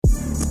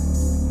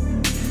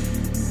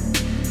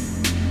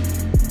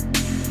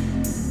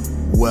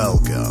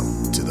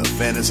Welcome to the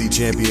Fantasy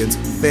Champions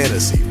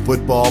Fantasy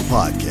Football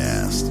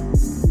Podcast.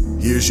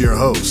 Here's your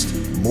host,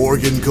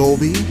 Morgan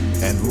Colby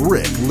and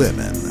Rick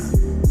Lemon.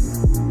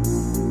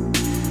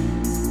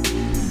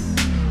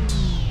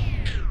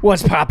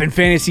 What's poppin',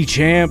 Fantasy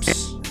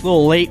Champs?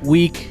 Little late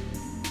week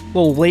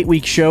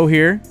show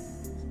here.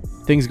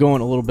 Things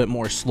going a little bit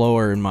more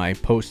slower in my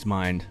post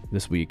mind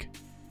this week.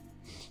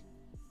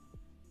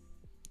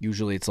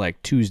 Usually it's like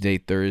Tuesday,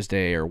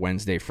 Thursday, or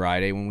Wednesday,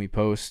 Friday when we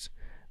post.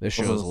 This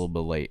show is a little bit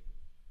late.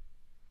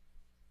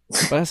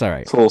 But that's all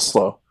right. It's a little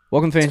slow.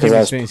 Welcome to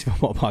Fantasy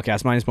Football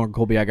Podcast. My name is Morgan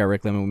Colby. I got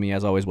Rick Lemon with me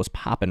as always. What's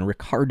poppin',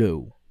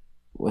 Ricardo?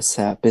 What's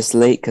up? It's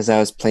late because I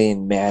was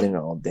playing Madden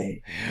all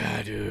day.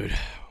 Yeah, dude.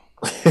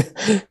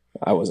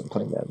 I wasn't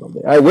playing Madden all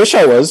day. I wish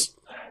I was.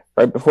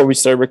 Right before we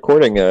started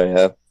recording,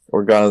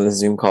 or got on the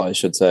Zoom call, I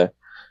should say.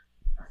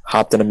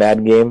 Hopped in a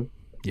Madden game.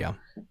 Yeah.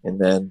 And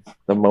then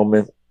the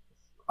moment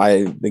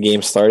the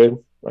game started,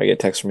 I get a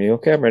text from you.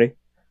 Okay, I'm ready.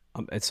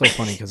 It's so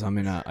funny because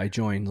I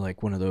joined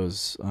like one of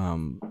those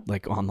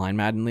like online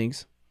Madden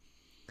leagues.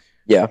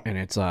 Yeah. And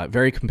it's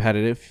very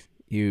competitive.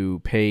 You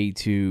pay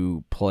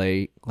to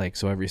play, like,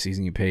 so every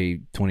season you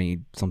pay 20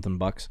 something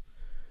bucks.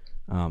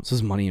 So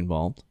there's money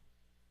involved.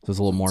 So it's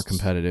a little more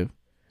competitive.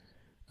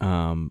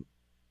 And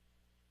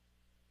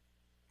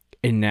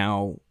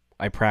now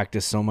I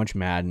practice so much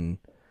Madden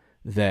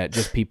that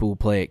just people who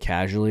play it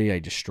casually, I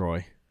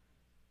destroy.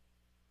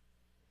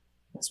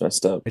 That's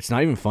messed up. It's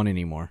not even fun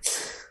anymore.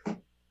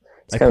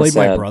 I played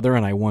my brother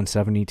and I won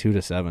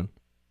 72-7.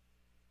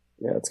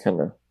 Yeah,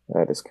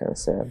 that is kind of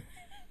sad.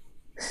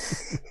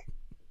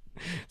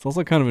 It's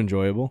also kind of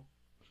enjoyable.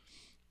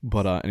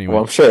 But anyway.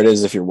 Well, I'm sure it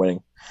is if you're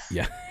winning.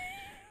 Yeah,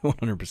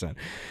 100%.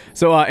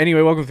 So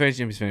anyway, welcome to Fantasy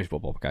Champions Fantasy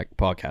Football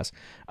Podcast.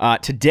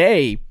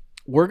 Today,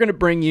 we're going to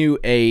bring you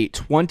a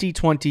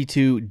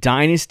 2022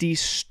 Dynasty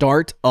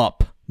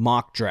Startup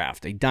mock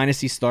draft. A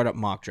Dynasty Startup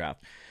mock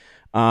draft.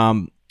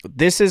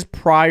 This is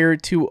prior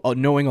to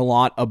knowing a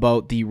lot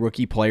about the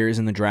rookie players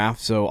in the draft.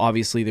 So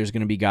obviously there's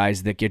going to be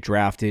guys that get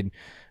drafted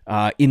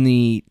in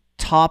the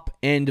top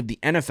end of the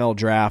NFL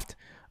draft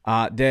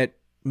that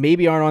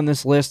maybe aren't on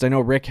this list. I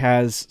know Rick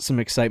has some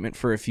excitement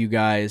for a few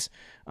guys,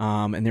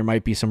 and there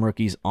might be some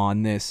rookies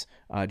on this.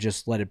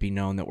 Just let it be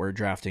known that we're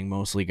drafting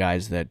mostly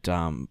guys that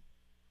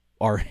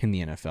are in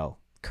the NFL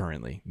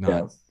currently,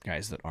 not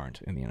guys that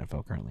aren't in the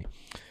NFL currently.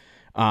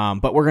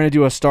 But we're going to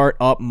do a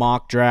startup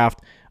mock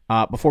draft.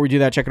 Before we do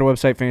that, check out our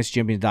website,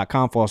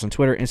 fantasychampions.com. Follow us on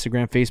Twitter,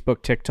 Instagram,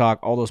 Facebook, TikTok,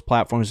 all those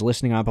platforms.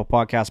 Listening on Apple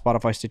Podcasts,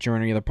 Spotify, Stitcher,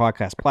 and any other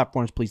podcast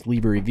platforms. Please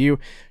leave a review.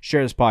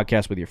 Share this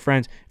podcast with your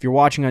friends. If you're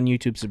watching on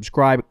YouTube,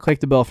 subscribe. Click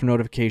the bell for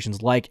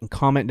notifications. Like and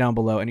comment down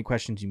below any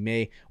questions you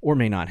may or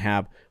may not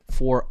have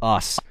for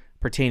us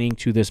pertaining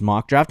to this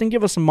mock draft. And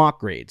give us some mock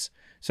grades.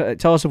 So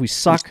tell us if we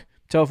suck.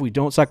 Tell if we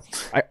don't suck.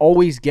 I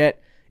always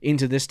get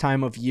into this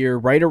time of year,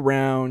 right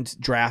around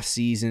draft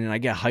season, and I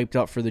get hyped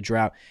up for the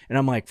draft. And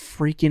I'm like,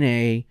 freaking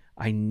A,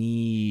 I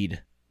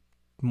need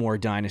more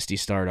dynasty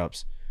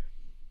startups.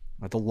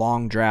 Like the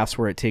long drafts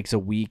where it takes a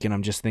week and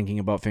I'm just thinking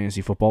about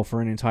fantasy football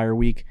for an entire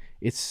week.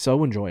 It's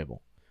so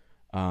enjoyable.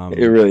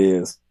 It really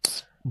is.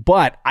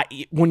 But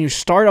when you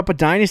start up a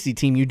dynasty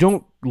team, you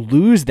don't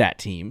lose that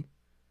team.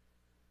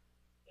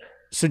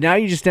 So now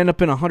you just end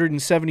up in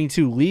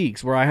 172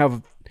 leagues where I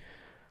have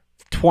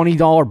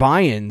 $20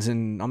 buy-ins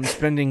and I'm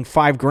spending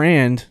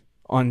 $5,000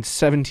 on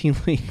 17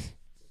 leagues.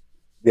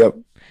 Yep.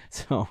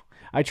 So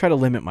I try to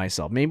limit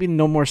myself. Maybe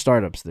no more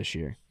startups this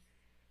year.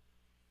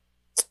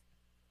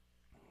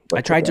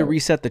 I tried to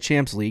reset the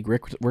Champs League.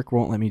 Rick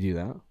won't let me do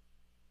that.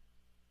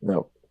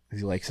 No.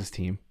 Because he likes his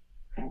team.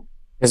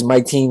 Because my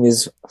team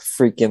is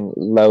freaking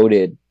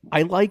loaded.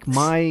 I like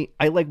my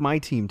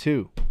team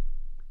too.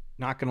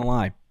 Not gonna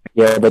lie.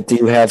 Yeah, but do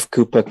you have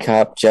Cooper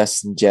Kupp,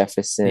 Justin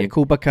Jefferson? Yeah,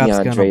 Cooper Kupp's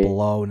gonna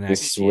blow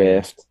next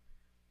year.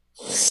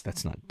 Swift.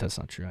 That's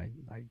not true.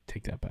 I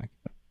take that back.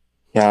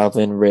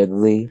 Calvin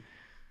Ridley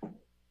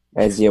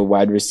as your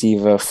wide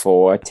receiver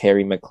for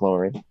Terry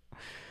McLaurin.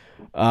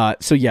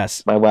 So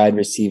yes, my wide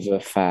receiver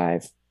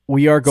 5.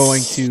 We are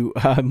going to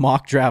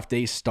mock draft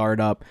a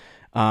startup.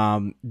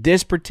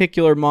 This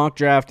particular mock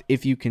draft,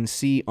 if you can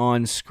see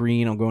on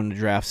screen, I'll go into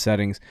draft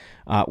settings.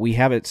 We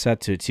have it set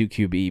to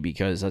 2QB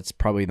because that's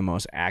probably the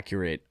most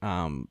accurate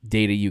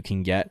data you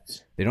can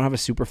get. They don't have a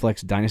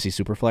Dynasty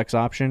Superflex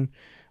option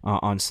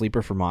on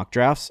Sleeper for mock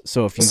drafts.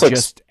 So if you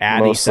just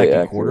add a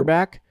second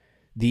quarterback,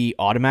 the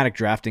automatic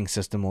drafting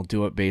system will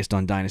do it based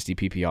on Dynasty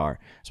PPR.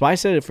 So I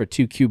set it for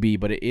 2QB,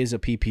 but it is a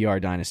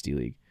PPR Dynasty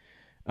league.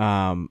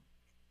 The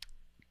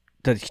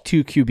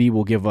 2QB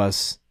will give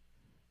us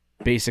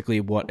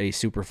basically what a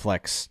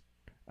Superflex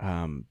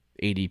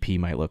ADP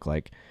might look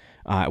like.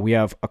 We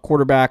have a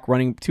quarterback,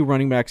 2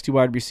 running backs, 2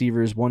 wide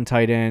receivers, 1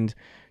 tight end,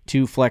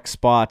 2 flex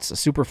spots, a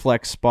super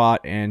flex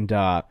spot, and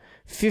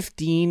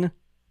 15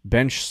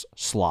 bench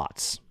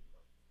slots.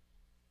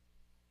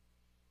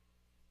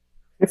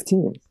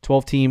 15.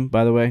 12 team,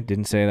 by the way.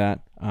 Didn't say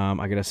that.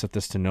 I got to set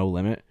this to no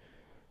limit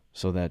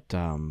so that,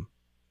 well,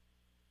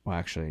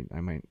 actually, I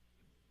might.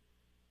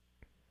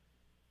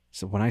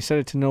 So when I set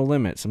it to no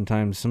limit,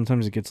 sometimes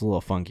it gets a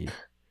little funky.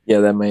 Yeah,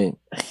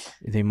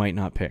 they might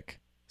not pick.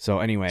 So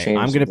anyway, Change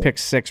I'm going to something. pick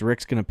 6.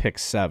 Rick's going to pick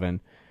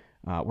 7.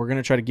 We're going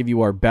to try to give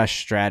you our best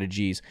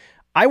strategies.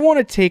 I want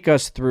to take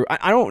us through.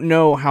 I don't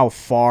know how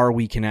far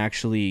we can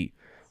actually,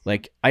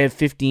 like, I have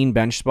 15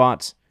 bench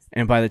spots,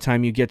 and by the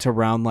time you get to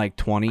round like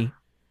 20,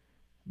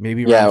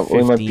 maybe around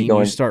 15,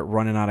 you start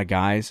running out of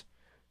guys.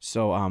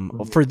 So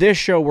for this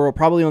show, we're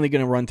probably only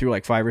going to run through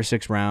like 5 or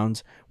 6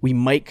 rounds. We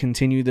might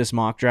continue this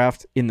mock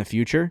draft in the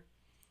future,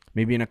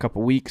 maybe in a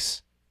couple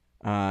weeks,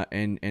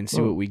 and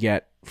see what we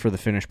get for the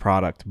finished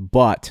product.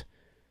 But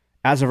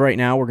as of right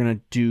now, we're going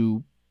to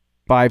do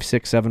 5,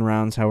 6, 7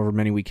 rounds, however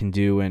many we can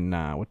do. And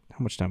how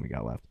much time we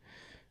got left?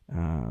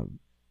 I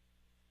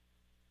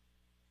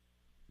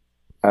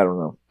don't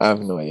know. I have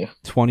no idea.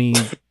 20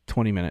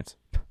 minutes.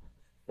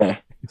 Yeah.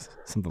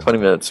 Something 20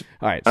 like minutes.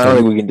 All right. I don't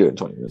think we can do it in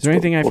 20 minutes. Is there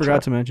anything I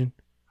forgot to mention?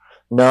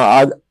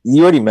 No,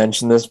 you already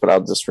mentioned this, but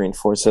I'll just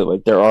reinforce it.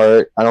 Like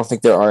I don't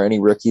think there are any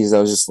rookies. I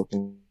was just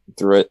looking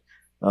through it.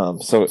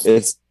 So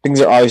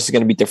things are obviously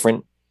going to be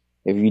different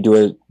if you do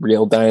a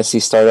real dynasty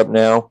startup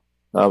now.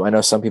 I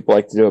know some people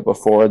like to do it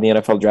before the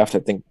NFL draft. I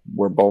think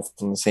we're both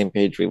on the same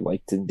page. We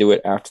like to do it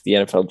after the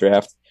NFL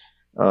draft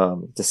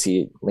to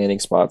see landing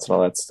spots and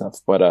all that stuff.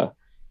 But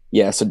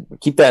yeah, so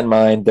keep that in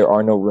mind. There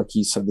are no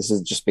rookies, so this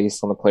is just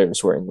based on the players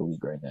who are in the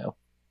league right now.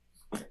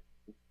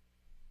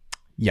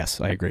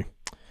 Yes, I agree.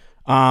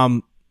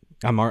 I'm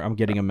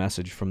getting a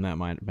message from that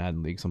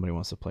Madden League. Somebody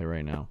wants to play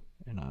right now,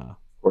 and of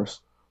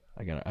course,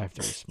 I have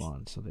to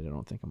respond so they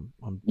don't think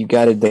I'm. You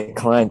got to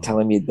decline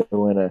telling me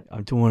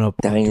I'm doing a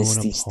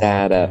dynasty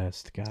stat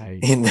guy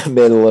in the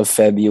middle of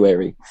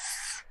February.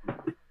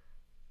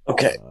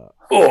 Okay.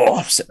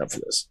 I'm setting up for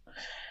this.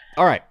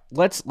 All right,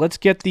 let's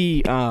get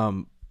the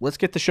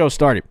show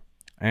started,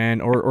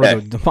 and or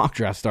the mock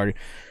draft started.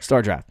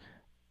 Star draft.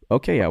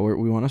 Okay, yeah,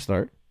 we want to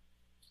start.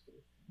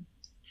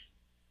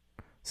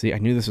 See, I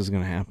knew this was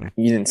going to happen.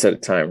 You didn't set a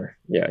timer.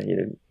 Yeah, you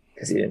didn't,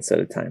 because you didn't set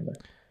a timer.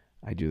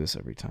 I do this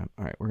every time.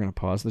 All right, we're going to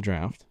pause the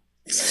draft.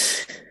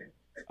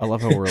 I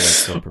love how we're like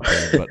so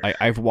prepared, but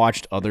I've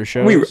watched other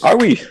shows. Are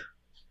we?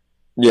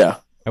 Yeah.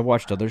 I've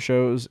watched other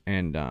shows,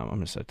 and I'm going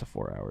to set it to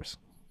 4 hours.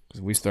 Because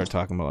if we start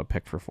talking about a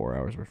pick for 4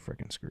 hours, we're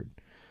freaking screwed.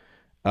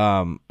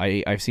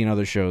 I've seen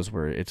other shows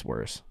where it's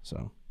worse,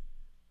 so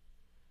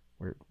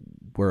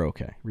we're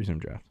okay. Resume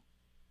draft.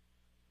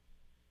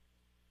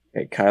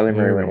 Okay, Kyler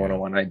Murray went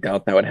 101. I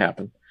doubt that would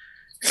happen.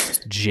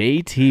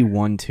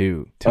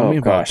 JT12. Tell me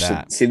about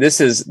that. See, this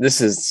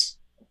is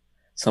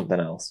something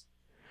else.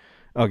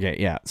 Okay,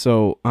 yeah.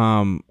 So,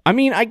 I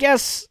mean, I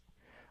guess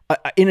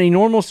in a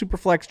normal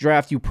Superflex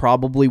draft, you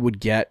probably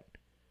would get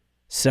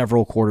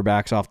several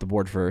quarterbacks off the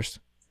board first.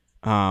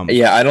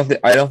 Yeah, I don't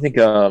think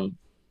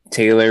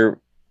Taylor.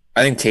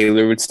 I think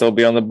Taylor would still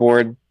be on the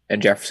board,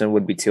 and Jefferson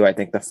would be too. I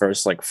think the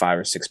first like 5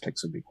 or 6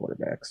 picks would be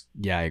quarterbacks.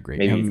 Yeah, I agree.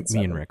 Maybe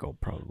me and Rick will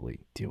probably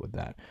deal with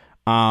that.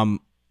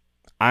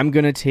 I'm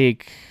gonna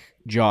take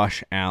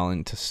Josh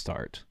Allen to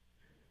start.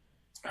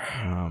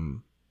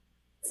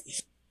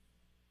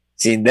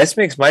 See, this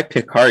makes my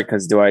pick hard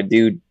because do I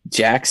do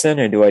Jackson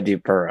or do I do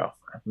Burrow?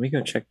 Let me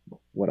go check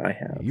what I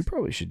have. You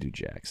probably should do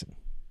Jackson.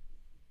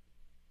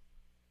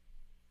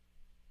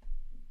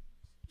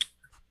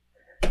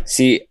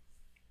 See,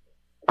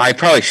 I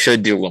probably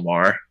should do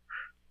Lamar.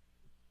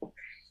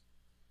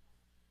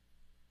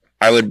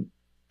 I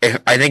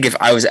think if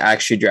I was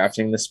actually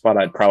drafting this spot,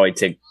 I'd probably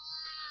take.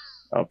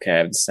 Okay, I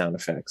have the sound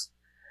effects.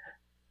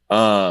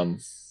 I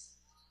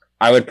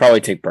would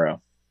probably take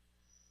Burrow,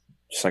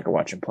 just so I could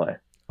watch him play.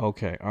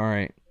 Okay, all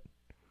right.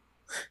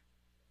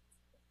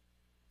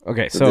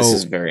 Okay, so this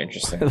is very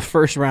interesting. The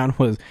first round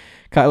was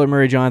Kyler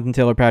Murray, Jonathan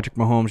Taylor, Patrick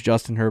Mahomes,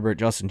 Justin Herbert,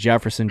 Justin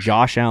Jefferson,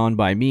 Josh Allen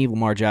by me,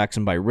 Lamar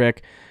Jackson by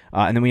Rick.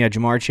 And then we had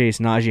Jamar Chase,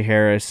 Najee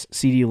Harris,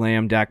 CeeDee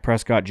Lamb, Dak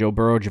Prescott, Joe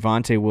Burrow,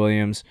 Javonte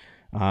Williams,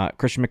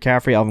 Christian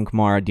McCaffrey, Alvin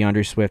Kamara,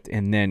 DeAndre Swift,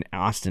 and then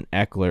Austin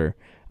Eckler.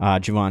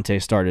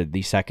 Javonte started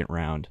the second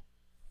round.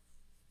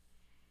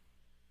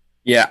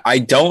 Yeah, I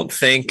don't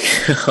think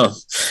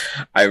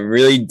I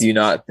really do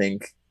not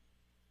think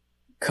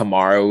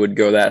Kamara would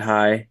go that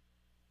high.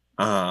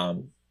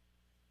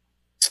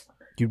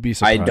 You'd be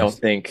surprised. I don't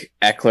think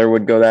Eckler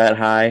would go that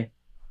high.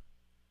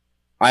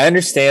 I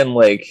understand,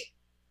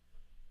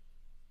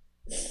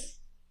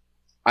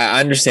 I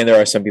understand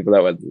there are some people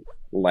that would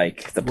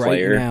like the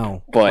player. Right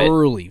now, but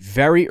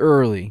very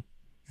early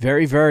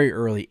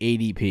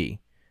ADP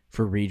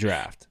for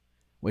redraft,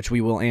 which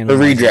we will analyze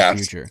the in the redraft.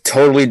 future.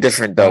 Totally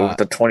different though. With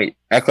the 20,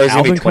 Eckler's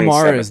gonna be 27.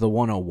 Kamara is the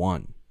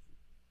 101.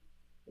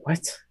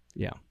 What?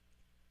 Yeah,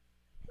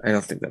 I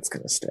don't think that's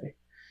gonna stay.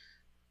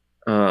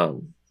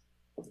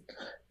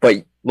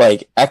 But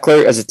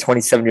Eckler as a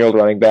 27-year-old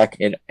running back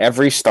in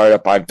every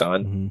startup I've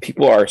done,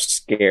 people are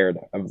scared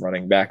of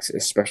running backs,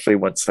 especially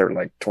once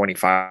they're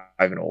 25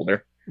 and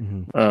older.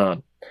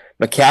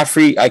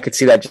 McCaffrey, I could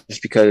see that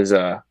just because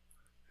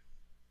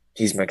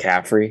he's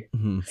McCaffrey.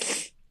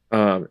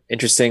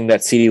 Interesting that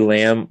CeeDee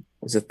Lamb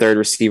was a third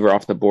receiver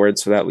off the board,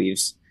 so that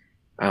leaves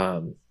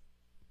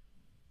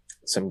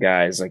some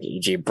guys like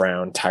AJ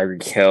Brown,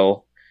 Tyreek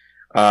Hill.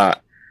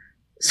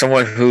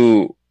 Someone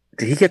who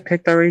did he get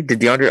picked already? Did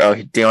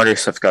DeAndre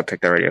Swift got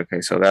picked already?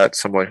 Okay, so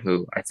that's someone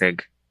who I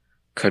think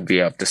could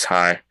be up this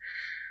high.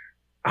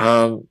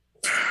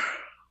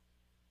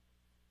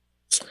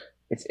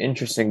 It's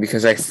interesting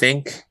because I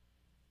think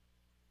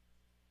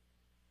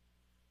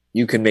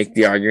you can make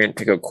the argument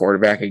to go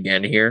quarterback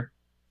again here,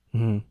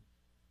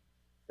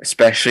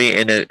 especially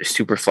in a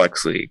super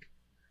flex league.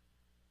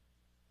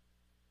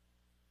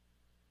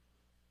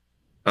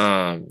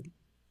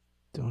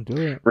 Don't do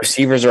it.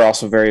 Receivers are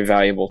also very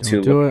valuable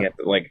too. Looking at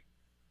like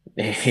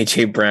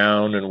AJ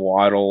Brown and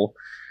Waddle.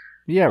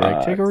 Yeah,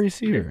 right. Take a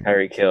receiver.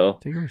 Tyreek Hill.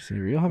 Take a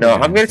receiver. No,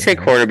 I'm going to take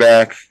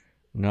quarterback.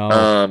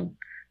 No.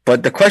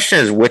 But the question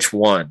is which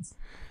one?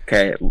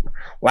 Okay.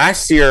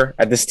 Last year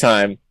at this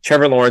time,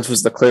 Trevor Lawrence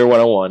was the clear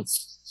 101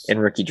 in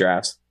rookie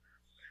drafts.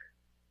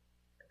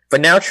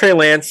 But now Trey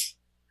Lance,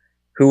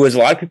 who was a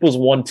lot of people's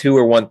 1-2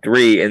 or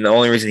 1-3, and the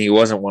only reason he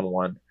wasn't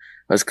 1-1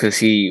 was because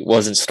he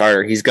wasn't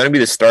starter. He's going to be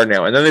the starter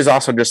now. And then there's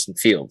also Justin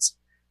Fields,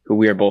 who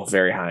we are both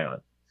very high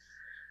on.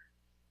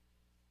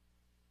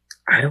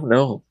 I don't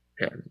know.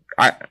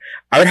 I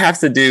would have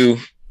to do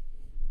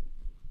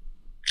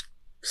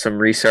some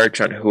research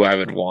on who I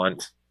would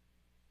want.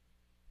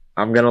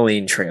 I'm going to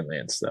lean Trey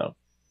Lance, though.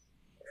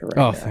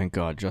 Now. Thank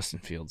God. Justin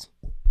Fields.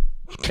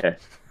 Okay.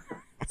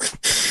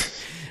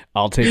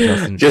 I'll take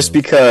Justin Just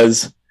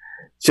Fields.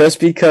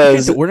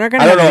 because we're not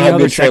going to have any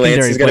other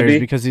secondary players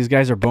because these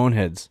guys are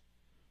boneheads.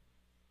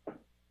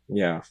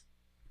 Yeah.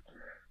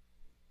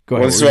 Go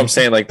ahead. Well, this is what I'm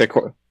saying.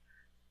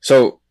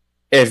 So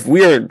if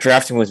we are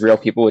drafting with real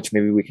people, which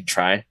maybe we can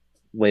try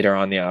later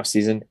on in the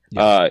offseason,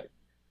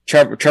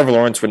 Trevor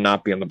Lawrence would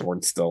not be on the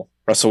board still.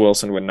 Russell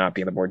Wilson would not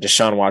be on the board.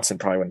 Deshaun Watson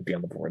probably wouldn't be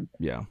on the board.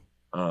 Yeah.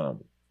 I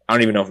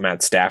don't even know if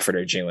Matt Stafford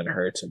or Jalen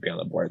Hurts would be on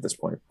the board at this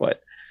point.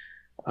 But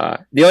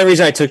the only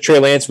reason I took Trey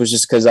Lance was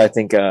just because I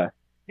think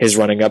his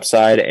running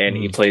upside and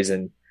he plays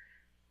in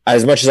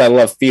as much as I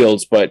love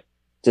Fields, but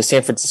the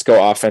San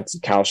Francisco offense,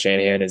 Kyle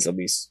Shanahan is at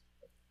least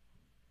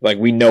like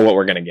we know what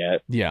we're going to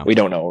get. Yeah. We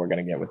don't know what we're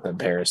going to get with the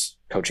Bears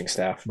coaching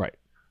staff. Right.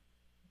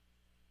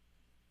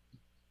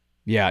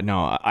 Yeah, no,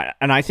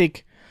 I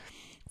think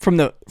from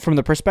the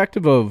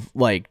perspective of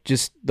like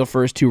just the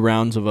first 2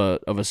 rounds of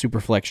a super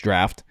flex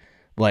draft,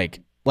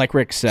 like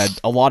Rick said,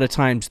 a lot of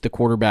times the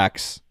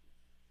quarterbacks,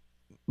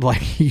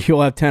 like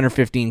you'll have 10 or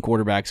 15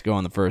 quarterbacks go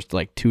in the first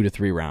like 2 to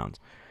 3 rounds.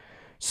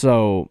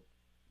 So,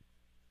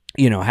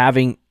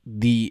 having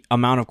the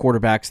amount of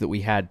quarterbacks that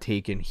we had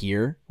taken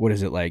here, what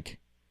is it, like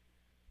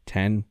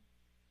 10,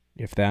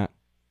 if that?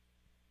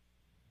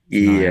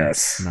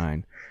 Yes.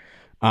 9.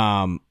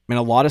 And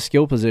a lot of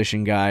skill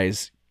position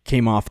guys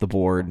came off the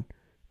board.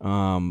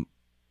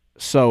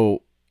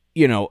 So,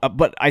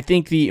 but I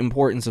think the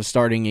importance of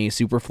starting a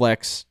super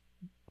flex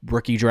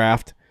rookie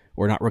draft,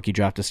 or not rookie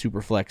draft, a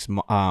super flex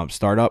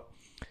startup,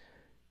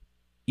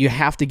 you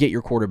have to get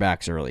your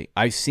quarterbacks early.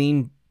 I've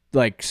seen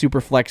like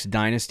super flex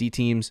dynasty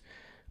teams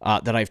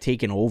that I've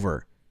taken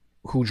over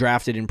who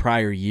drafted in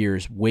prior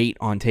years wait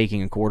on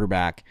taking a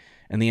quarterback,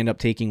 and they end up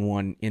taking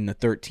one in the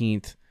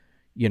 13th,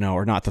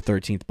 or not the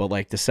 13th, but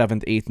like the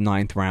 7th, 8th,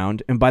 9th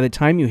round. And by the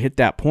time you hit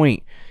that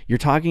point, you're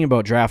talking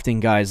about drafting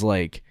guys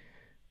like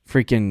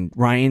freaking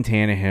Ryan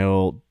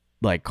Tannehill,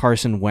 like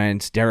Carson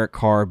Wentz, Derek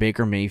Carr,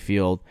 Baker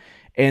Mayfield.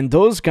 And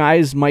those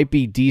guys might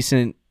be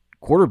decent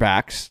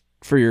quarterbacks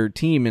for your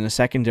team in a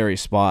secondary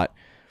spot.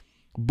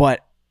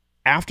 But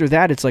after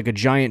that, it's like a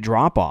giant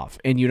drop off,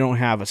 and you don't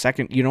have a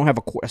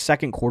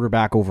second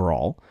quarterback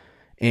overall.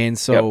 And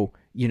so,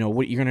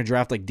 what you're going to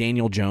draft like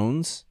Daniel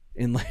Jones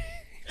in like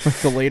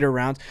the later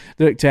rounds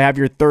to have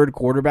your third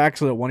quarterback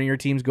so that one of your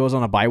teams goes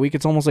on a bye week.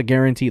 It's almost a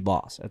guaranteed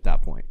loss at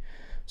that point.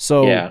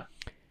 So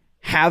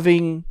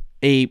having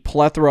a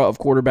plethora of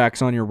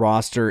quarterbacks on your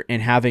roster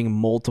and having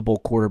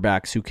multiple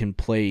quarterbacks who can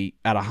play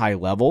at a high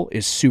level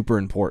is super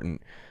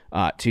important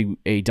to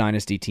a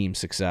dynasty team's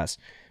success.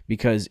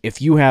 Because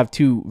if you have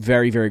 2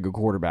 very, very good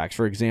quarterbacks,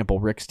 for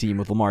example, Rick's team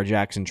with Lamar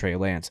Jackson, Trey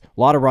Lance, a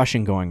lot of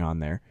rushing going on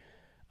there,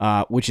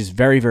 which is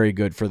very, very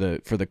good for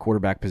the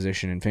quarterback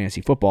position in fantasy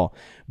football.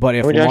 But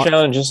if Josh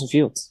Allen and Justin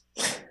Fields,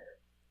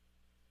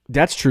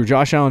 that's true,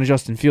 Josh Allen and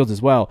Justin Fields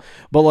as well.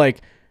 But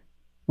like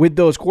with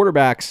those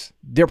quarterbacks,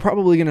 they're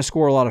probably going to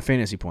score a lot of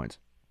fantasy points.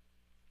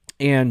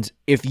 And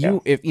if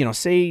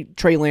say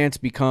Trey Lance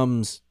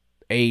becomes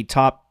a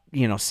top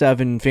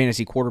 7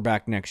 fantasy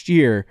quarterback next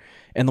year,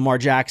 and Lamar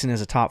Jackson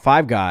is a top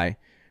 5 guy,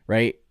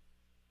 right?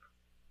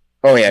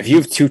 Oh yeah, if you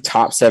have 2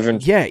 top 7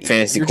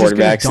 fantasy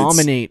quarterbacks,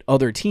 dominate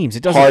other teams.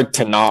 It doesn't hard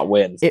to not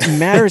win. It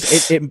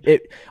matters.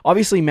 it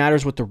obviously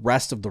matters what the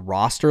rest of the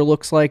roster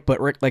looks like, but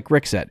like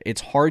Rick said,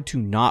 it's hard to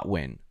not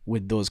win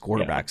with those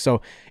quarterbacks. Yeah.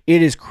 So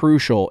it is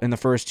crucial in the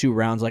first 2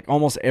 rounds. Like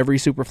almost every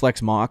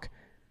Superflex mock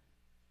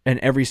and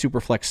every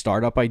Superflex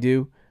startup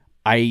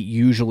I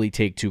usually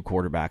take 2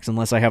 quarterbacks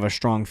unless I have a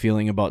strong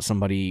feeling about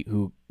somebody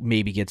who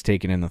maybe gets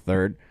taken in the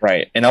 3rd.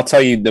 Right. And I'll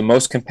tell you, the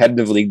most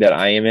competitive league that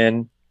I am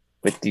in,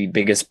 with the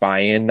biggest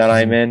buy-in that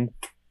I'm in,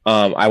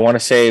 I want to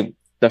say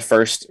the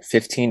first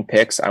 15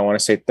 picks, I want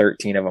to say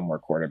 13 of them were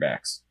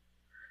quarterbacks.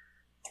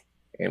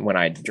 And when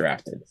I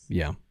drafted.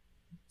 Yeah.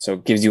 So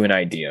it gives you an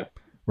idea.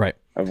 Right.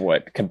 Of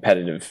what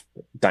competitive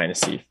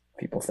dynasty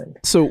people think.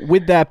 So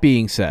with that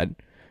being said,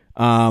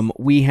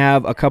 we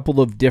have a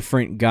couple of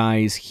different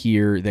guys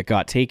here that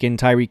got taken.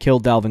 Tyreek Hill,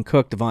 Dalvin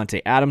Cook,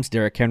 Devontae Adams,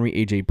 Derrick Henry,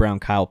 A.J. Brown,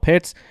 Kyle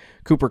Pitts,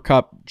 Cooper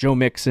Kupp, Joe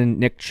Mixon,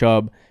 Nick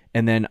Chubb,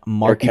 and then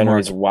Derrick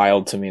Henry is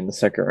wild to me in the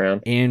second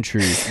round.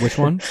 Andrew, which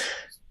one?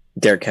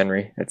 Derrick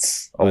Henry.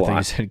 It's a lot. I thought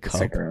you said Kupp.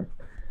 Second round.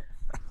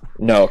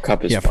 No,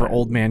 Kupp is fine. For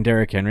old man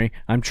Derrick Henry.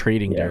 I'm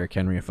trading Derrick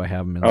Henry if I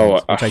have him in the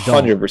league, which I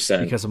don't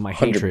 100%, because of my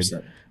 100%.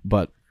 hatred.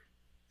 But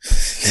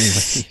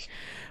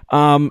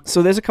anyway.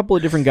 So there's a couple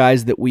of different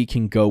guys that we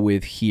can go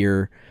with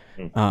here.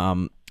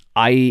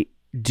 I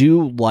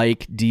do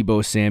like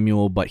Deebo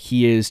Samuel, but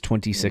he is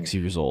 26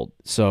 years old.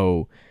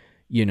 So,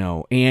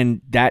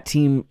 and that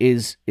team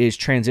is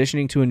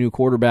transitioning to a new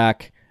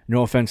quarterback.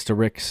 No offense to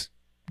Rick's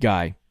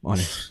guy on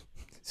his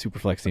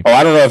Superflex team. Oh,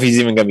 I don't know if he's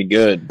even going to be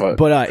good,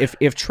 but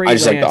if Trey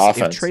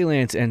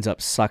Lance ends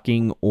up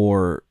sucking,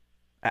 or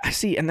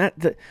see, and that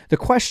the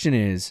question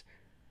is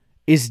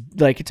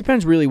like, it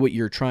depends really what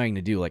you're trying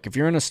to do. Like if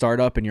you're in a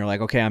startup and you're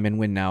like, okay, I'm in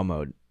win now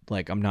mode.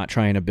 Like I'm not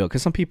trying to build,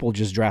 because some people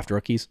just draft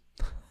rookies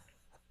and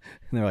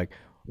they're like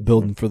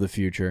building for the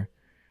future.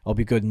 I'll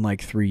be good in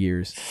like 3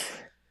 years.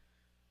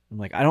 I'm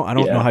like, I don't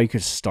know how you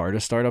could start a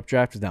startup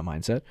draft with that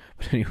mindset.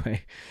 But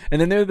anyway,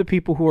 and then there are the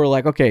people who are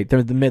like, okay,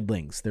 they're the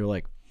middlings. They're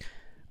like,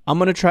 I'm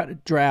going to try to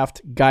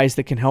draft guys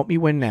that can help me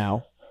win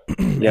now,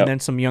 and then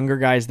some younger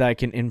guys that I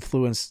can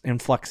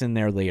influx in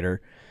there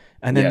later.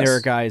 And then there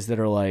are guys that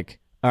are like,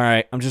 all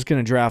right, I'm just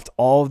going to draft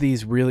all of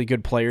these really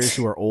good players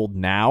who are old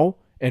now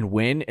and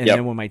win, and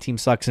then when my team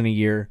sucks in a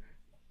year,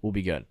 we'll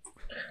be good.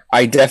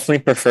 I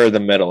definitely prefer the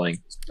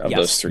middling of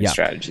those three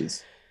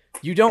strategies.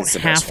 You don't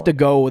have to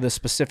go with a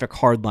specific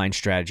hardline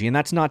strategy, and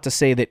that's not to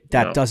say that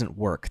doesn't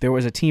work. There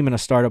was a team in a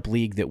startup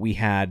league that we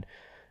had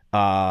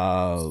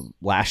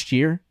last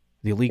year,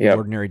 the League of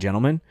Ordinary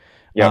Gentlemen,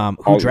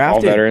 who drafted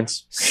all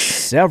veterans,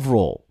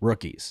 several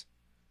rookies.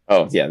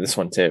 Oh, yeah, this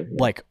one too. Yeah.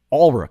 Like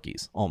all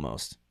rookies,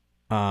 almost.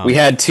 We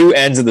had two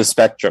ends of the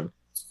spectrum.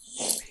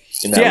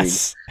 In that league.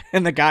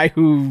 And the guy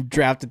who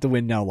drafted to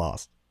win now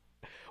lost.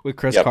 With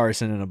Chris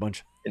Carson and a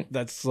bunch.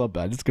 That's so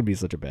bad. It's going to be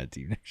such a bad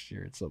team next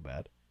year. It's so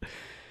bad.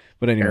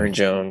 But anyway. Aaron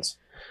Jones.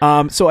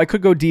 So I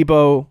could go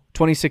Deebo,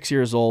 26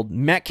 years old.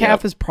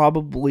 Metcalf is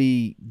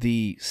probably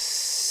the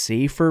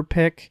safer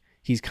pick.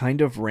 He's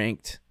kind of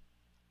ranked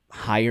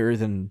higher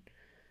than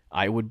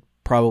I would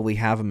probably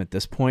have him at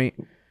this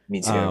point.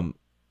 Me too.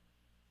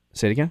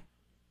 Say it again.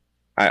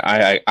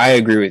 I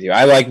agree with you.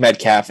 I like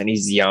Metcalf, and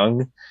he's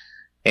young,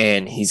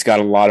 and he's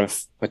got a lot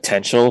of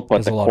potential,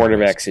 but the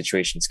quarterback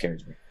situation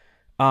scares me.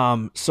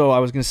 So I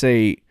was going to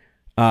say,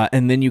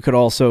 and then you could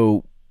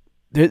also,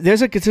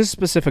 there's a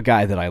specific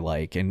guy that I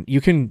like, and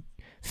you can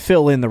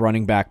fill in the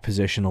running back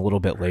position a little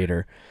bit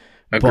later.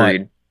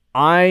 Agreed. But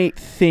I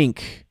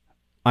think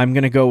I'm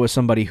going to go with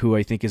somebody who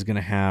I think is going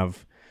to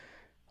have,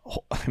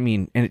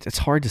 and it's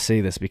hard to say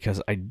this because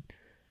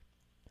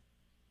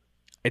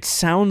it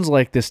sounds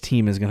like this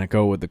team is going to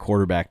go with the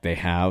quarterback they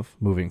have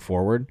moving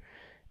forward,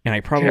 and I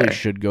probably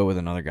should go with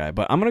another guy,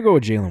 but I'm going to go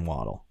with Jalen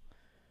Waddle.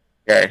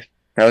 Okay.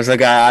 That was the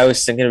guy I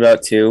was thinking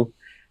about too.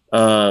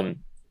 The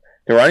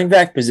running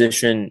back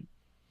position,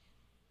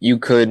 you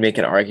could make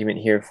an argument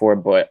here for,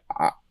 but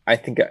I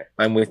think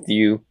I'm with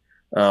you.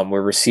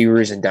 Where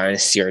receivers and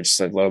dynasty are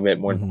just a little bit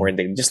more important.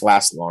 They just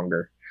last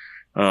longer.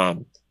 I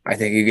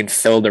think you can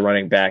fill the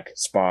running back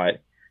spot.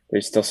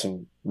 There's still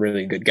some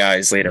really good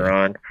guys later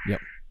on. Yep.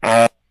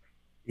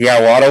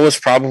 Waddle was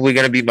probably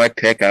going to be my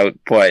pick out,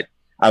 but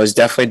I was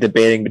definitely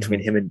debating between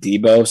him and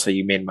Deebo, so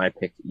you made my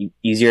pick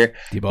easier.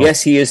 Deebo.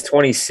 Yes, he is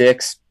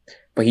 26,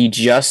 but he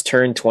just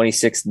turned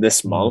 26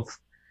 this month,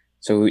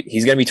 so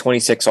he's going to be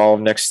 26 all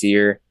of next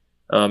year.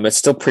 It's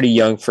still pretty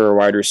young for a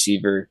wide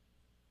receiver.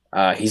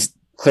 He's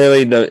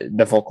clearly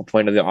the focal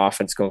point of the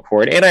offense going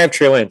forward, and I have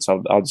Trey Lance,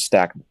 so I'll just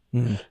stack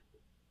him.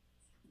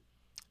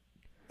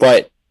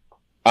 But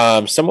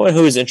someone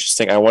who is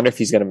interesting, I wonder if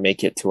he's going to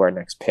make it to our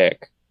next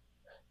pick.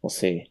 We'll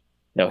see.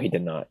 No, he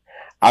did not.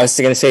 I was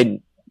going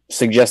to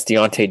suggest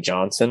Deontay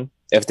Johnson.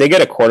 If they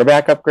get a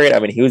quarterback upgrade,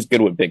 he was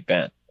good with Big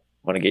Ben. I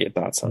want to get your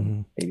thoughts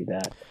on maybe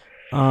that.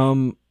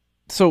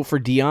 So for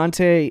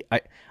Deontay,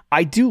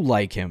 I do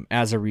like him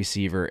as a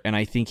receiver, and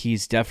I think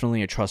he's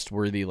definitely a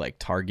trustworthy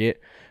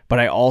target. But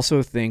I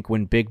also think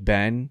when Big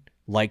Ben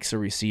likes a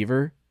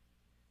receiver,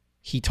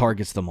 he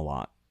targets them a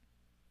lot.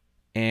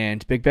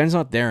 And Big Ben's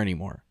not there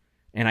anymore.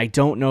 And I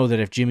don't know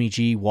that if Jimmy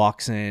G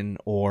walks in,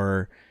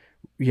 or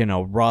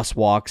Russ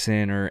walks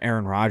in, or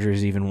Aaron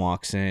Rodgers even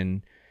walks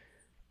in,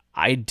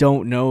 I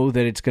don't know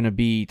that it's going to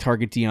be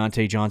target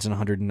Deontay Johnson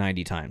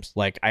 190 times.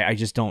 I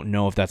just don't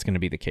know if that's going to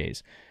be the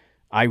case.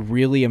 I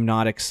really am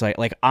not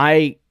excited.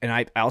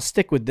 I'll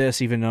stick with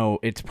this, even though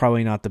it's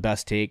probably not the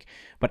best take,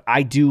 but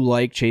I do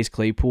like Chase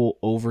Claypool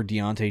over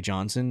Deontay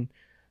Johnson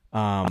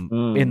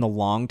in the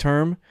long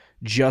term,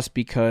 just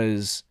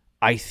because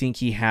I think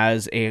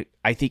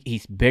I think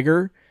he's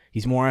bigger.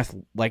 He's more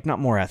not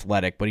more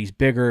athletic, but he's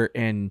bigger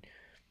and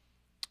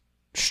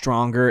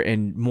stronger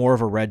and more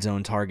of a red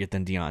zone target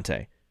than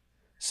Deontay.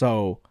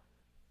 So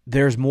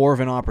there's more of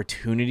an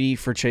opportunity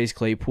for Chase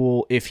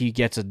Claypool if he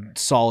gets a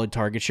solid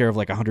target share of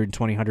like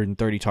 120,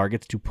 130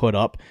 targets to put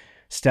up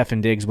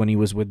Stefon Diggs when he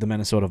was with the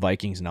Minnesota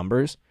Vikings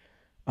numbers.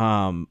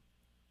 Whereas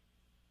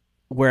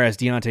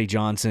Deontay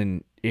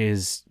Johnson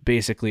is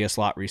basically a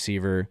slot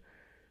receiver.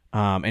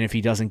 And if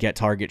he doesn't get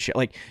target share,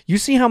 like you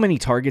see how many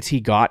targets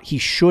he got, he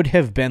should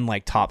have been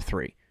like top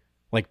 3,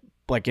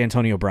 like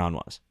Antonio Brown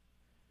was.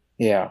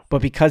 Yeah.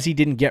 But because he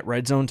didn't get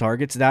red zone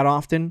targets that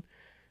often,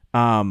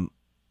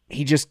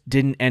 he just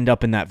didn't end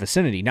up in that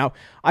vicinity. Now,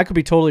 I could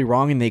be totally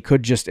wrong, and it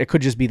could just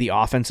be the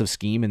offensive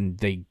scheme, and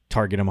they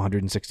target him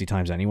 160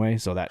 times anyway,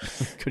 so that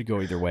could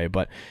go either way.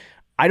 But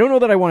I don't know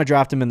that I want to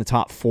draft him in the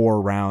top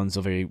 4 rounds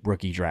of a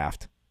rookie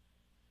draft,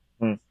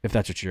 if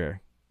that's what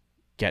you're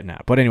getting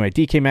at. But anyway,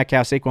 DK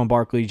Metcalf, Saquon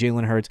Barkley,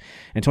 Jalen Hurts,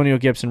 Antonio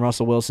Gibson,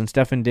 Russell Wilson,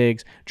 Stefon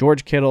Diggs,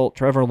 George Kittle,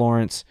 Trevor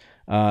Lawrence,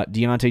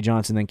 Deontay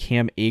Johnson, then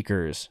Cam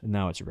Akers. And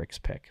now it's Rick's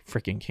pick.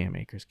 Freaking Cam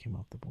Akers came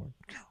off the board.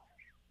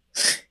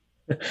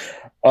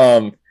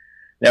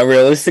 Now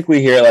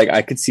realistically here, like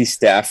I could see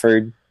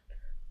Stafford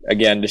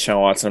again,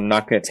 Deshaun Watson. I'm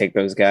not going to take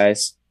those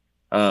guys.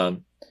 I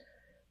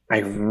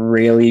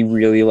really,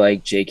 really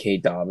like J.K.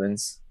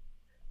 Dobbins.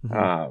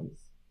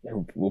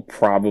 Who will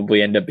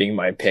probably end up being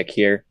my pick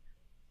here.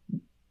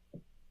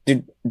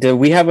 Do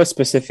we have a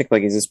specific,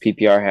 like, is this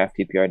PPR, half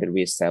PPR? Did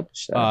we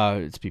establish that?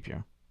 It's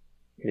PPR.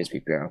 It is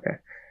PPR, okay.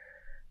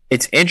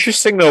 It's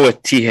interesting, though,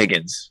 with T.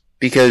 Higgins,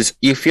 because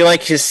you feel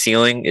like his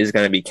ceiling is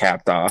going to be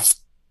capped off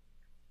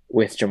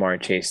with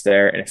Jamar Chase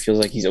there, and it feels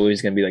like he's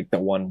always going to be, like, the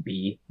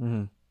 1B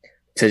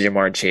to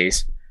Jamar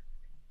Chase.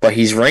 But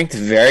he's ranked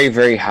very,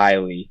 very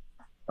highly,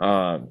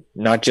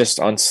 not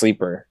just on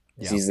Sleeper,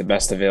 because he's the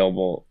best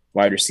available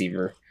wide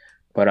receiver,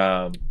 but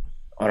on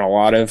a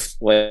lot of,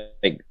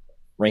 like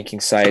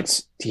ranking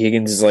sites, T.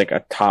 Higgins is like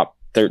a top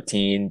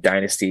 13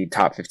 dynasty,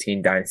 top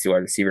 15 dynasty wide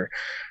receiver.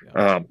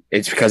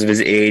 It's because of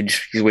his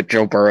age. He's with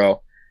Joe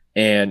Burrow,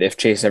 and if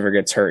Chase ever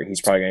gets hurt,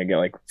 he's probably going to get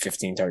like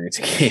 15 targets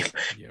a game.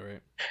 Yeah,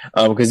 right.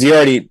 Because he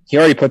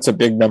already puts up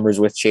big numbers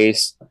with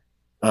Chase.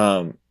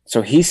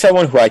 So he's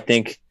someone who I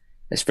think,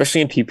 especially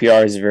in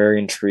PPR, is very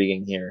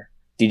intriguing here.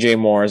 DJ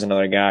Moore is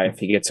another guy if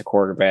he gets a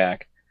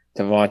quarterback.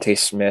 Devontae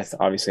Smith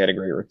obviously had a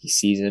great rookie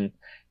season.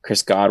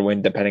 Chris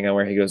Godwin, depending on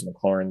where he goes,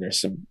 McLaurin. There's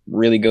some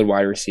really good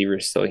wide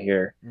receivers still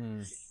here.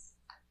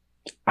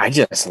 I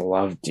just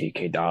love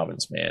J.K.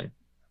 Dobbins, man.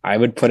 I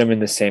would put him in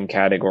the same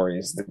category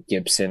as the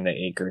Gibson, the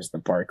Akers, the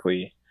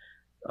Barkley.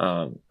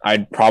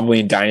 I'd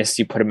probably in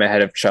Dynasty put him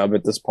ahead of Chubb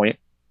at this point.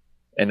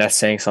 And that's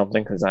saying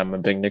something because I'm a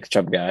big Nick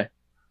Chubb guy.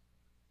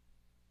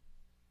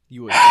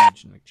 You would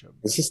huge Nick Chubb.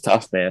 This is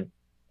tough, man.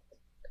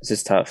 This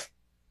is tough.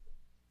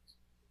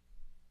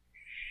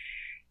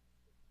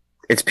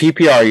 It's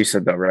PPR, you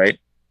said, though, right?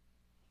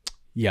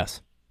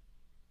 Yes.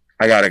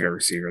 I gotta go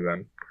receiver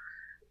then.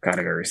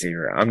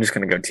 I'm just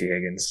gonna go T.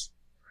 Higgins.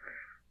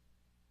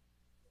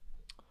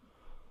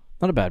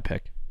 Not a bad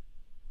pick.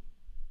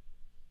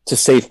 It's a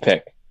safe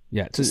pick.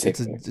 Yeah,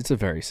 it's a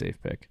very safe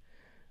pick.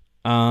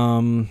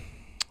 Sheesh.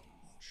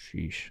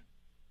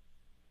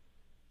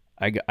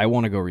 I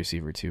want to go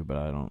receiver too, but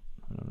I don't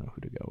know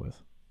who to go with.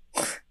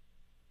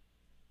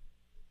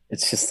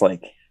 It's just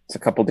like it's a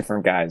couple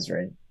different guys,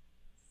 right?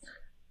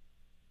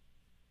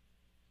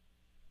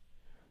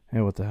 Hey,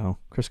 what the hell?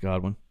 Chris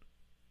Godwin.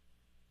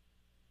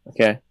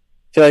 Okay. I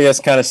feel like that's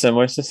kind of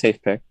similar. It's a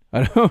safe pick.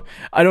 I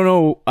don't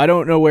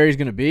know where he's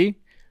gonna be,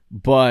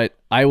 but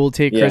I will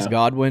take Chris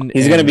Godwin.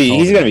 He's gonna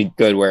be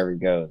good wherever he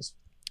goes.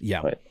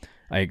 Yeah, but,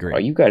 I agree. Oh,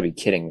 you gotta be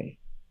kidding me.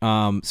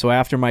 So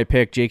after my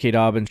pick, J.K.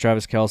 Dobbins,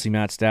 Travis Kelce,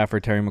 Matt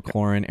Stafford, Terry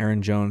McLaurin,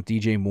 Aaron Jones,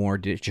 DJ Moore,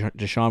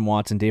 Deshaun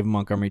Watson, David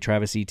Montgomery,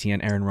 Travis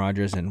Etienne, Aaron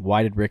Rodgers, and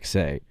why did Rick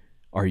say,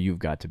 "Are you've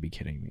got to be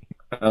kidding me"?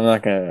 I'm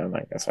not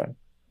gonna say.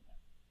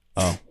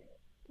 Oh.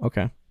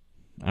 Okay.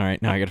 All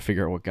right. Now I got to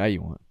figure out what guy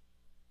you want.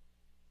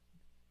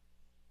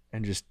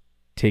 And just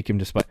take him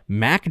despite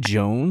Mac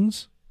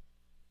Jones.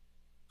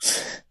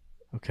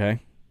 Okay.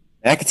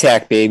 Mac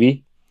attack,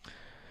 baby.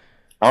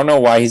 I don't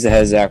know why he's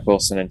ahead of Zach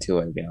Wilson and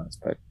Tua, to be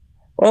honest, but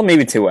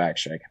maybe Tua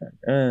actually.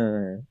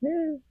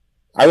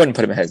 I wouldn't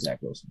put him ahead of Zach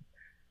Wilson.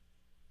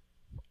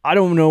 I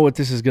don't know what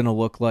this is going to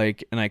look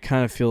like, and I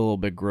kind of feel a little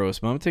bit gross,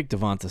 but I'm going to take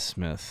Devonta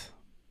Smith.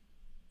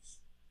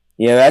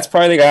 Yeah, that's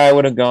probably the guy I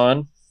would have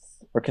gone.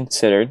 Or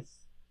considered.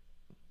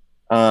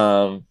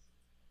 But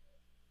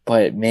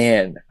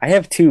man, I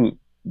have two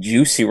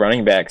juicy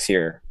running backs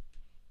here.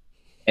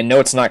 And no,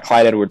 it's not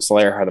Clyde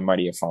Edwards-Helaire, how the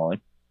mighty have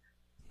fallen.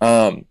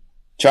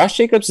 Josh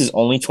Jacobs is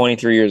only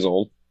 23 years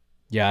old.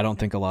 Yeah, I don't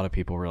think a lot of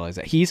people realize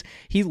that. He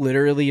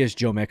literally is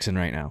Joe Mixon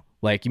right now.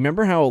 Like, you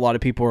remember how a lot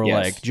of people were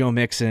like, Joe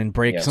Mixon,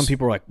 break. Yes. Some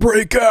people were like,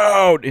 break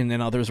out. And then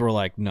others were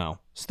like, no,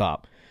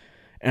 stop.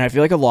 And I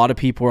feel like a lot of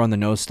people are on the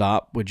no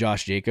stop with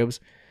Josh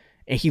Jacobs.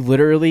 And he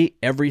literally,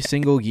 every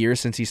single year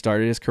since he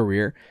started his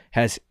career,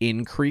 has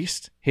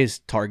increased his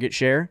target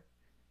share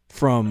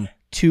from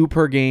 2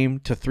 per game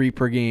to 3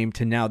 per game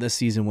to now this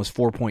season was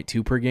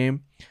 4.2 per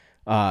game,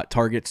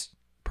 targets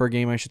per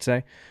game, I should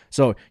say.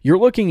 So you're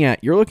looking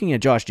at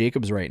Josh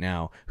Jacobs right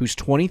now, who's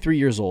 23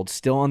 years old,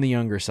 still on the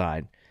younger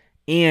side,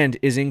 and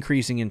is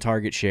increasing in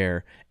target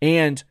share,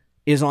 and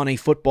is on a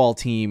football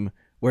team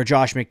where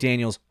Josh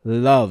McDaniels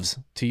loves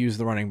to use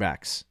the running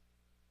backs.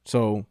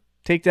 So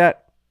take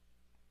that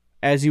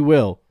as you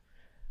will.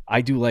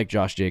 I do like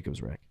Josh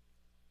Jacobs, Rick.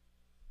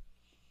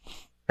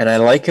 And I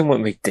like him with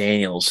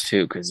McDaniels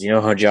too, because you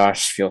know how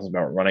Josh feels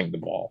about running the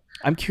ball.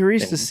 I'm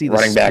curious to see the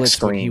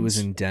splits when he was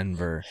in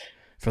Denver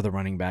for the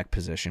running back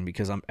position,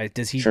 because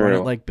does he run it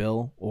like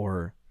Bill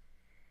or?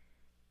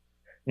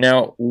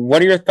 Now,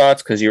 what are your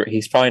thoughts? Because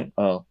he's probably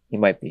he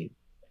might be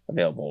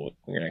available with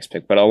your next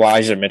pick, but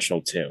Elijah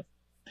Mitchell too.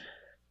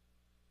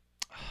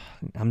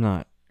 I'm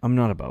not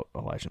about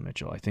Elijah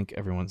Mitchell. I think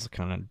everyone's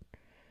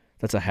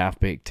that's a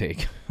half-baked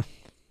take.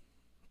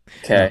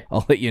 Okay.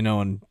 I'll let you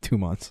know in 2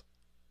 months.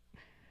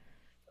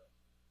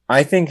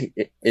 I think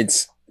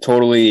it's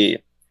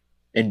totally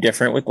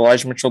indifferent with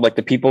Elijah Mitchell. Like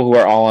the people who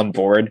are all on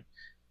board,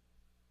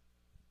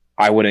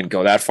 I wouldn't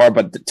go that far.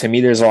 But to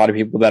me, there's a lot of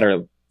people that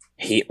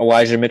hate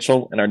Elijah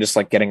Mitchell and are just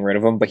like getting rid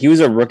of him. But he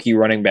was a rookie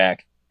running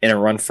back in a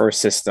run-first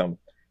system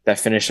that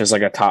finishes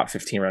like a top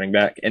 15 running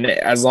back. And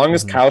as long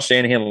as Kyle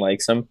Shanahan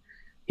likes him,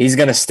 he's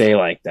going to stay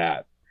like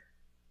that.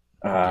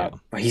 But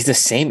he's the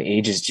same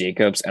age as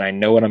Jacobs, and I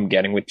know what I'm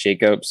getting with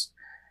Jacobs.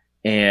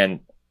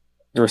 And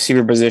the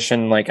receiver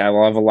position, like I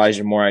love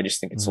Elijah Moore. I just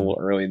think it's a little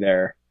early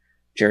there.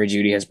 Jerry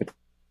Jeudy has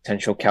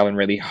potential. Calvin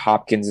Ridley.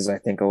 Hopkins is, I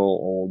think, a little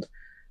old.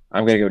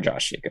 I'm going to go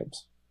Josh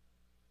Jacobs.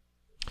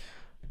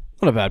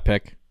 Not a bad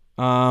pick.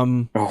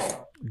 Do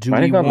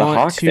we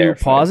want to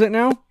pause it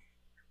now?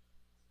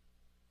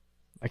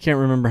 I can't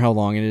remember how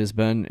long it has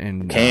been.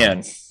 And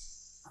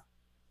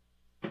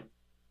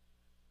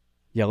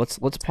yeah, let's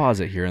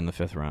pause it here in the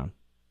 5th round.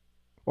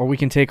 Or we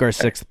can take our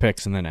 6th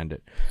picks and then end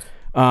it.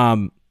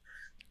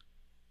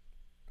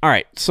 All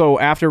right, so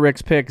after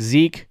Rick's pick,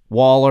 Zeke,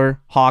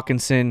 Waller,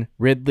 Hawkinson,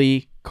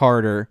 Ridley,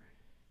 Carter,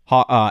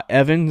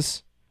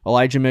 Evans,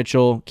 Elijah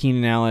Mitchell,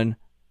 Keenan Allen,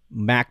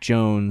 Mac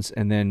Jones,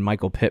 and then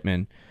Michael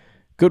Pittman.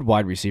 Good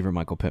wide receiver,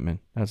 Michael Pittman.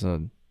 That's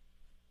a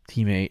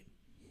teammate.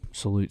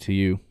 Salute to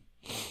you.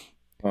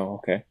 Oh,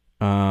 okay.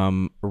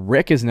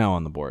 Rick is now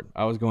on the board.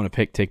 I was going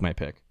to take my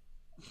pick.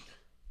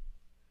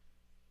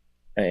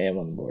 I am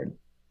on the board.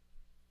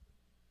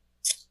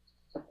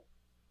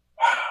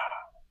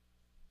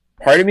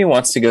 Part of me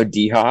wants to go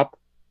D-Hop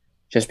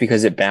just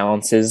because it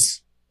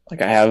balances.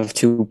 Like I have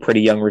 2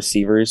 pretty young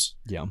receivers.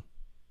 Yeah.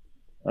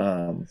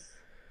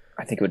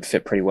 I think it would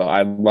fit pretty well.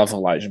 I love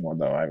Elijah Moore,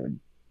 though. I would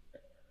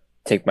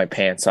take my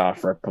pants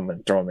off, rip him,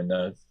 and throw him in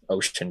the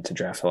ocean to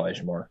draft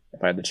Elijah Moore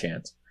if I had the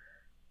chance.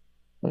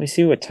 Let me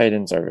see what tight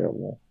ends are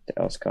available.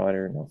 Dallas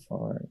Goedert, no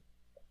fun.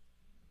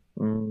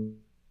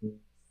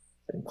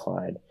 And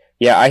Clyde.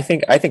 Yeah, I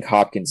think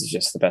Hopkins is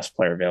just the best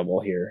player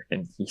available here,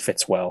 and he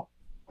fits well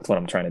with what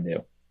I'm trying to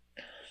do.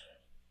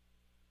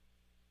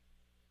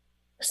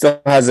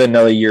 Still has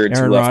another year or 2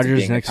 Aaron left. Aaron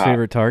Rodgers' next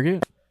favorite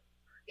target?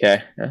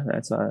 Okay. Yeah,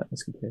 that's a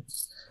good pick.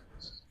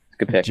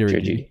 Good pick,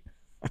 Jerry.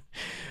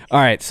 All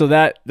right, so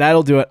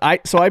that'll do it.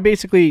 I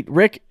basically,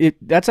 Rick,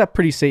 that's a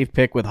pretty safe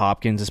pick with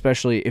Hopkins,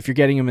 especially if you're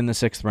getting him in the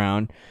 6th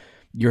round.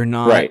 You're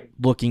not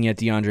looking at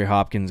DeAndre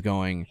Hopkins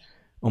going,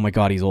 oh my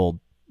God, he's old.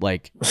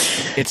 Like,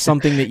 it's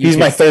something that he's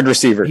my 3rd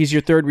receiver. He's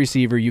your 3rd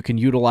receiver. You can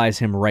utilize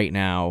him right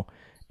now,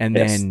 and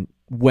then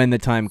when the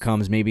time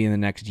comes, maybe in the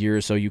next year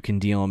or so, you can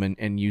deal him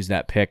and use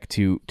that pick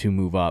to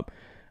move up.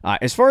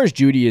 As far as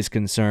Jeudy is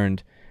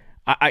concerned,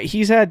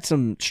 he's had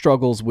some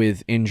struggles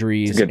with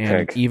injuries, and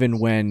pick. even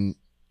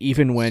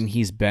when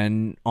he's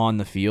been on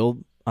the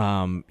field,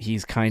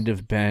 he's kind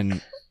of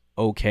been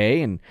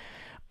okay. And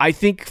I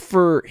think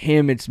for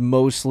him, it's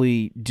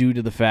mostly due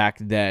to the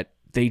fact that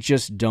they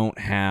just don't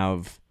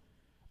have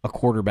a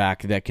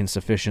quarterback that can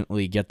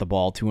sufficiently get the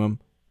ball to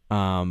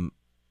him.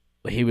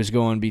 He was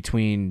going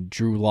between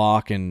Drew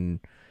Lock and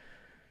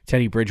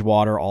Teddy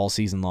Bridgewater all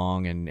season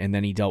long, and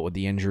then he dealt with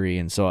the injury.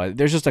 And so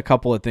there's just a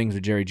couple of things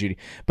with Jerry Jeudy.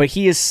 But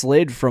he has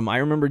slid from, I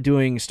remember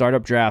doing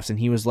startup drafts, and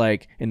he was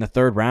like in the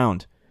 3rd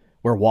round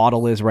where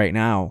Waddle is right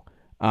now.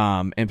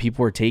 And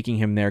people were taking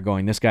him there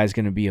going, this guy's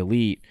going to be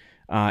elite.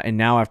 And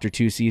now after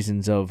 2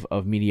 seasons of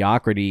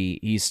mediocrity,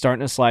 he's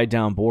starting to slide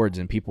down boards,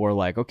 and people are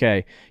like,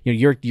 okay,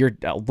 you're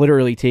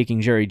literally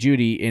taking Jerry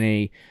Jeudy in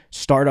a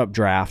startup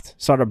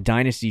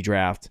dynasty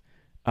draft,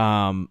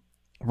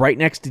 right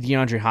next to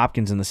DeAndre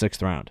Hopkins in the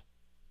 6th round.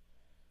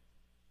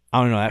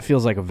 I don't know. That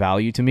feels like a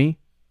value to me.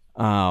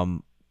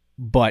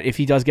 But if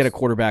he does get a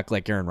quarterback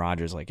like Aaron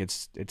Rodgers, like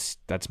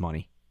that's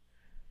money.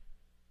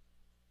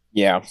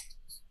 Yeah,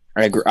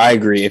 I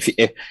agree.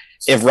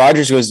 If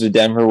Rodgers goes to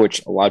Denver,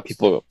 which a lot of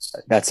people,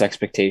 that's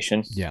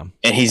expectation. Yeah.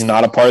 And he's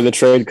not a part of the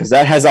trade, because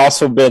that has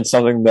also been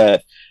something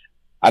that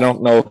I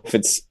don't know if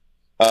it's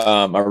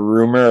a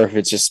rumor or if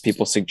it's just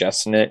people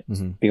suggesting it,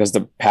 because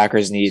the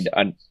Packers need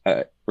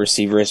a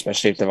receiver,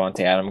 especially if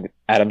Devontae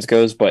Adams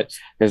goes. But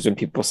there's been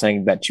people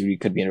saying that Jeudy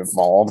could be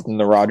involved in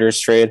the Rodgers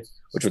trade,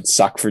 which would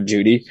suck for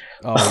Judy.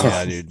 Oh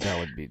yeah, dude, that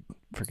would be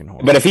freaking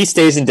horrible. But if he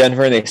stays in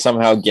Denver and they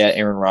somehow get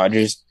Aaron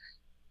Rodgers,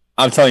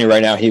 I'm telling you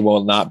right now, he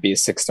will not be a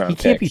 6th round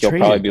pick. He'll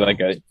probably be like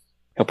a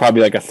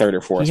 3rd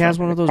or 4th. He has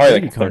one of those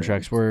Judy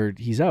contracts where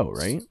he's out,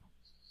 right?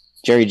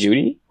 Jerry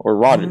Judy or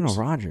Rodgers? No,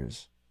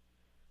 Rodgers.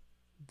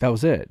 That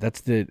was it.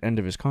 That's the end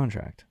of his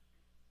contract.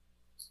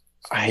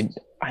 I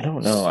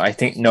don't know. I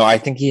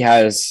think he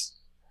has.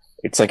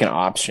 It's like an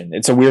option.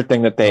 It's a weird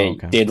thing that they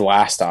did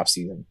last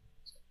offseason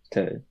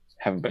to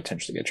have him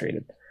potentially get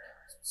traded.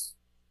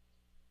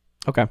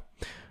 Okay.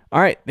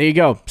 All right. There you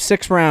go.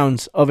 6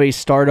 rounds of a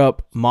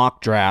startup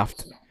mock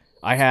draft.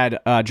 I had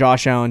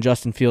Josh Allen,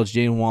 Justin Fields,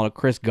 Jalen Waddle,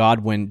 Chris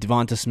Godwin,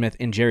 Devonta Smith,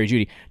 and Jerry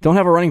Jeudy. Don't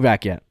have a running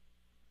back yet.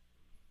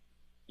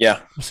 Yeah.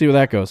 We'll see where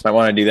that goes. I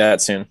want to do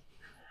that soon.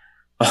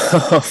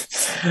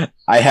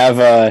 I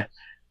have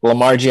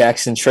Lamar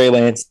Jackson, Trey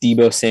Lance,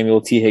 Deebo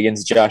Samuel, T.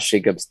 Higgins, Josh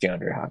Jacobs,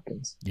 DeAndre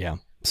Hopkins. Yeah.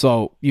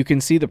 So you can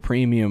see the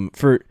premium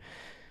for.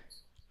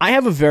 I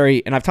have a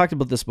very, and I've talked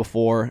about this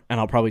before, and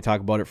I'll probably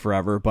talk about it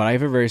forever, but I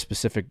have a very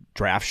specific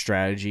draft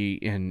strategy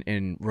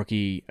in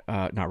rookie,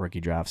 not rookie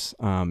drafts,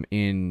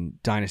 in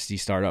dynasty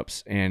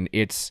startups, and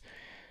it's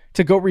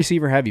to go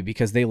receiver heavy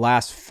because they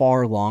last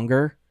far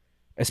longer,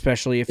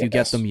 especially if you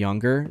get them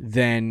younger,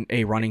 than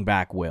a running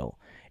back will.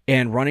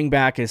 And running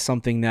back is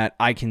something that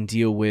I can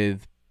deal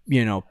with,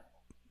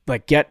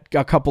 like get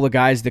a couple of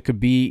guys that could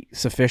be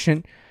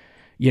sufficient.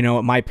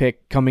 At my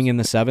pick coming in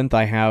the 7th,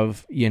 I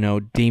have,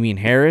 Damian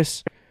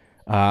Harris.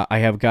 I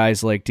have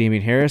guys like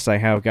Damian Harris. I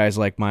have guys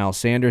like Miles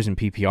Sanders in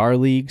PPR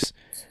leagues.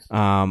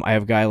 I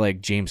have a guy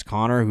like James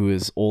Conner, who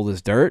is old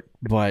as dirt,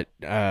 but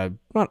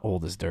not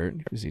old as dirt.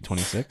 Is he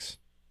 26?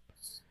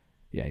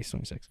 Yeah, he's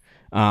 26.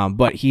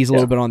 But he's a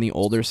little bit on the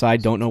older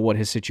side. Don't know what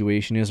his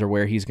situation is or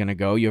where he's going to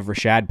go. You have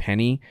Rashad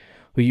Penny,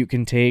 who you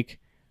can take.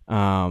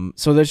 So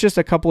there's just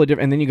a couple of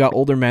different, and then you got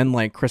older men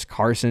like Chris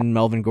Carson,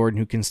 Melvin Gordon,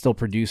 who can still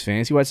produce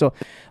fantasy-wise. So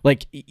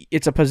like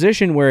it's a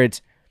position where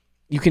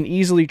you can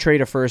easily trade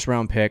a 1st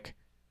round pick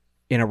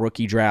in a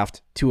rookie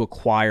draft to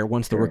acquire,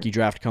 once the rookie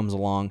draft comes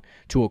along,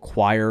 to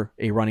acquire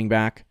a running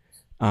back,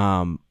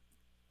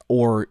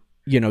 or,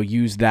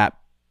 use that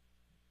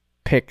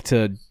pick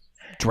to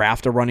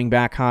draft a running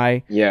back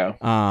high. Yeah.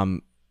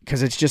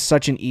 Because it's just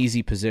such an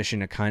easy position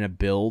to kind of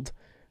build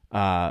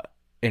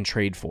and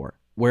trade for.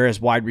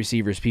 Whereas wide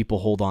receivers, people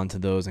hold on to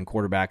those, and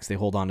quarterbacks, they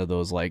hold on to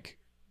those like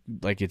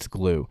it's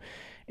glue.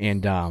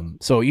 And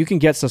so you can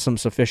get some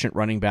sufficient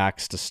running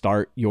backs to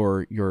start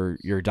your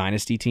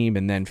dynasty team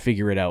and then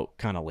figure it out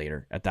kind of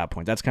later at that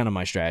point. That's kind of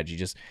my strategy.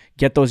 Just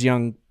get those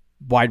young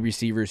wide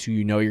receivers who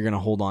you're going to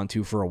hold on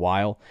to for a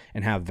while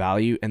and have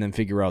value, and then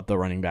figure out the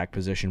running back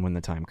position when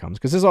the time comes.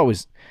 Because there's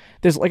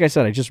like I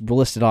said, I just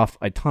listed off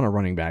a ton of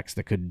running backs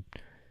that could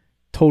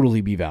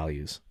totally be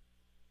values.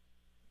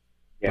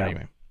 Yeah. But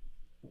anyway,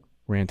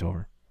 rant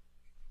over.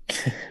 Do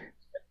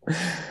you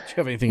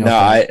have anything else?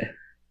 No,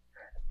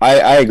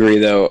 I agree,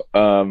 though.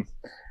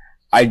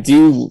 I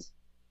do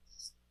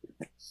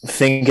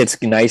think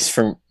it's nice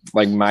for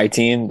like my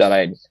team that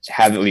I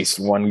have at least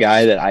one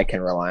guy that I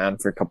can rely on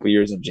for a couple of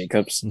years of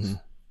Jacobs,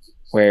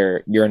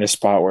 where you're in a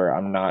spot where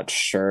I'm not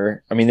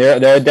sure. I mean, there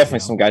are definitely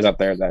some guys out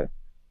there that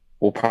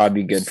will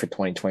probably be good for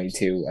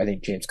 2022. I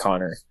think James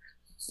Conner,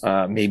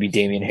 maybe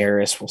Damian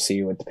Harris. We'll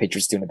see what the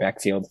Patriots do in the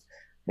backfield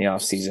in the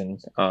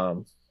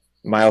offseason.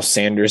 Miles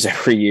Sanders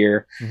every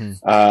year.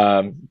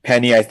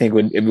 Penny, I think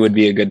would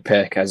be a good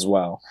pick as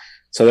well.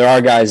 So there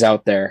are guys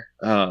out there.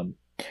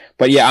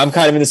 But yeah, I'm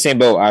kind of in the same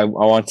boat. I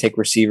want to take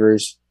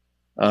receivers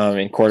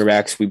and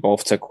quarterbacks. We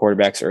both took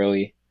quarterbacks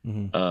early.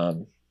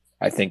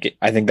 I think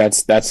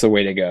that's the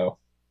way to go.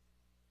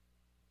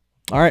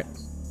 All right,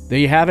 there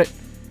you have it.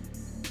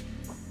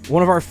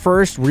 One of our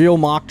first real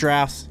mock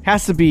drafts.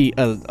 Has to be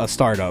a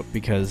startup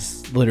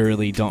because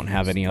literally don't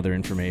have any other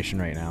information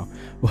right now.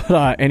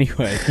 But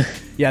anyway,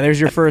 yeah, there's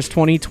your first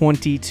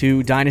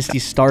 2022 Dynasty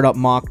Startup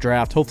mock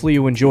draft. Hopefully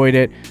you enjoyed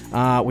it.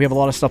 We have a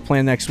lot of stuff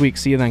planned next week.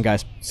 See you then,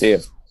 guys. See you.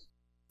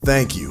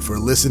 Thank you for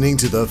listening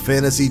to the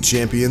Fantasy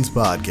Champions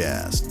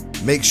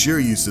Podcast. Make sure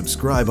you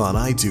subscribe on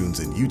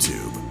iTunes and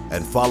YouTube,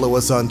 and follow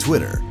us on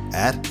Twitter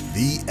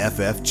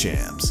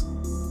 @TheFFChamps.